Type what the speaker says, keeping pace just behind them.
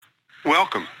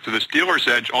Welcome to this Dealer's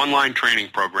Edge online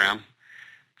training program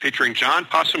featuring John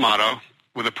Possumato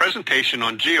with a presentation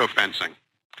on Geo-Fencing,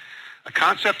 a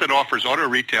concept that offers auto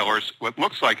retailers what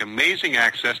looks like amazing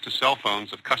access to cell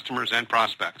phones of customers and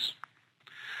prospects.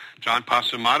 John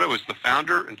Possumato is the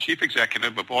founder and chief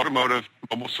executive of Automotive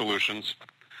Mobile Solutions,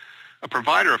 a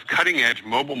provider of cutting-edge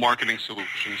mobile marketing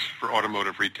solutions for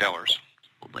automotive retailers.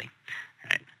 All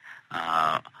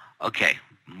right. Okay,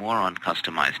 more on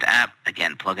customized app.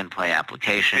 Again, plug-and-play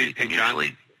application. Hey,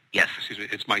 John. Yes. Excuse me,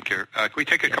 it's Mike here. Can we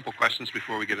take a couple questions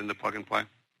before we get into plug-and-play?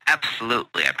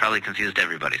 Absolutely. I probably confused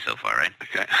everybody so far, right?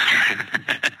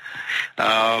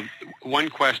 Okay. One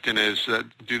question is,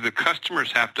 do the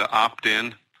customers have to opt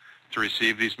in to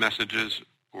receive these messages,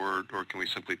 or can we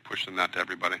simply push them out to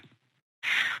everybody?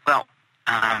 Well,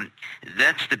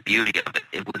 that's the beauty of it.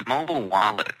 With Mobile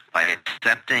Wallet, by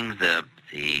accepting the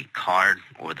card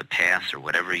or the pass or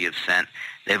whatever you've sent,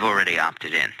 they've already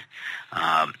opted in.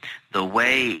 The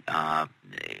way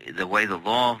the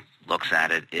law looks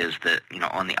at it is that,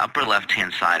 on the upper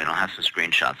left-hand side, and I'll have some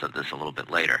screenshots of this a little bit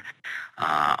later,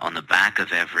 on the back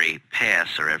of every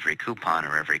pass or every coupon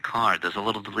or every card, there's a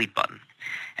little delete button.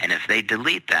 And if they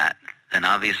delete that, then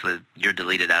obviously you're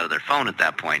deleted out of their phone at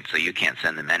that point, so you can't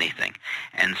send them anything.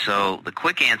 And so the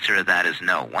quick answer to that is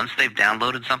no. Once they've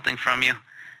downloaded something from you,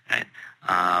 right,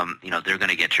 they're going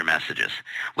to get your messages,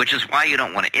 which is why you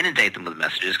don't want to inundate them with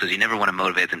messages, because you never want to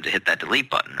motivate them to hit that delete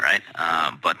button, right?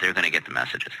 But they're going to get the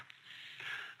messages.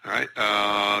 All right.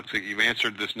 So you've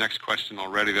answered this next question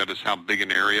already. That is, how big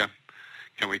an area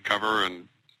can we cover? And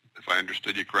if I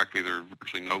understood you correctly, there are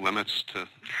virtually no limits to...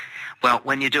 Well,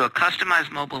 when you do a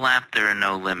customized mobile app, there are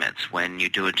no limits. When you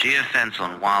do a Geo-Fence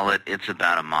on Wallet, it's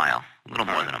about a mile, a little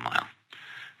more than a mile.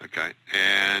 Okay.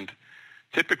 And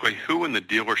typically, who in the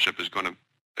dealership is going to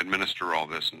administer all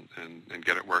this and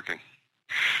get it working?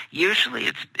 Usually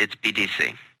it's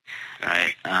BDC.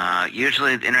 Right.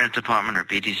 Usually the Internet Department or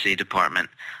BDC Department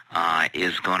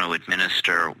is going to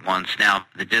administer once. Now,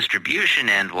 the distribution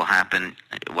end will happen,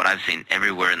 what I've seen,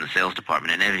 everywhere in the sales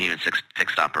department, and even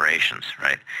fixed operations,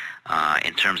 right,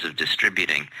 in terms of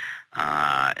distributing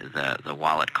the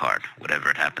wallet card, whatever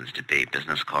it happens to be,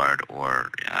 business card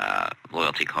or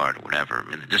loyalty card or whatever. I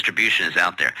mean, the distribution is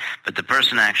out there. But the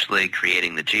person actually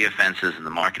creating the geofences and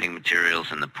the marketing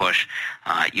materials and the push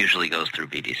usually goes through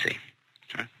BDC.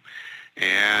 Okay.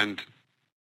 And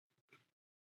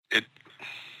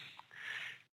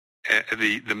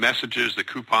the messages, the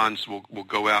coupons will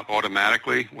go out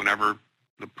automatically whenever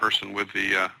the person with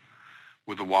the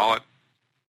wallet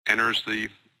enters the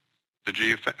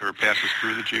Geo-Fence or passes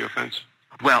through the Geo-Fence?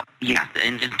 Well, yeah.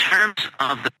 In terms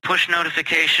of the push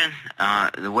notification,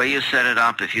 the way you set it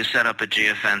up, if you set up a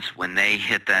Geo-Fence, when they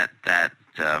hit that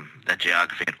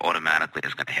geography, it automatically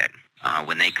is going to hit.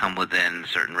 When they come within a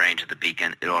certain range of the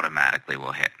beacon, it automatically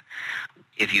will hit.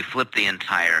 If you flip the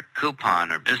entire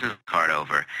coupon or business card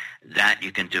over, that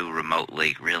you can do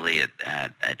remotely, really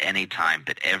at any time,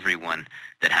 but everyone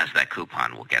that has that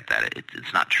coupon will get that.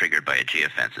 It's not triggered by a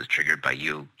Geo-Fence. It's triggered by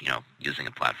you using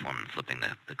a platform and flipping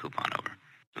the coupon over.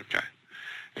 Okay.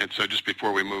 And so just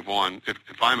before we move on, if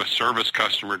I'm a service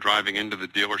customer driving into the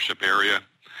dealership area,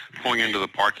 pulling into the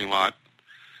parking lot,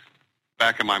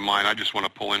 back in my mind, I just want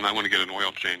to pull in. I want to get an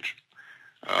oil change.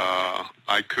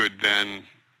 I could then,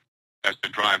 as I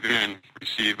drive in,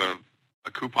 receive a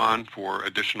coupon for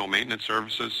additional maintenance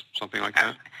services, something like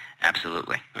that?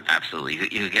 Absolutely. Okay.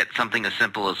 Absolutely. You get something as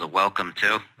simple as a welcome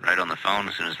to right on the phone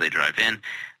as soon as they drive in,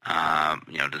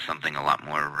 to something a lot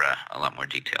more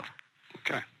detailed.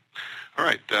 Okay. All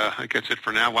right. I guess that's it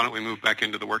for now. Why don't we move back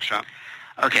into the workshop?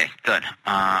 Okay, good.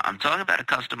 I'm talking about a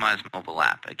customized mobile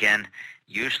app. Again,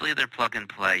 usually they're plug and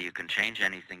play. You can change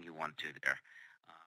anything you want to there.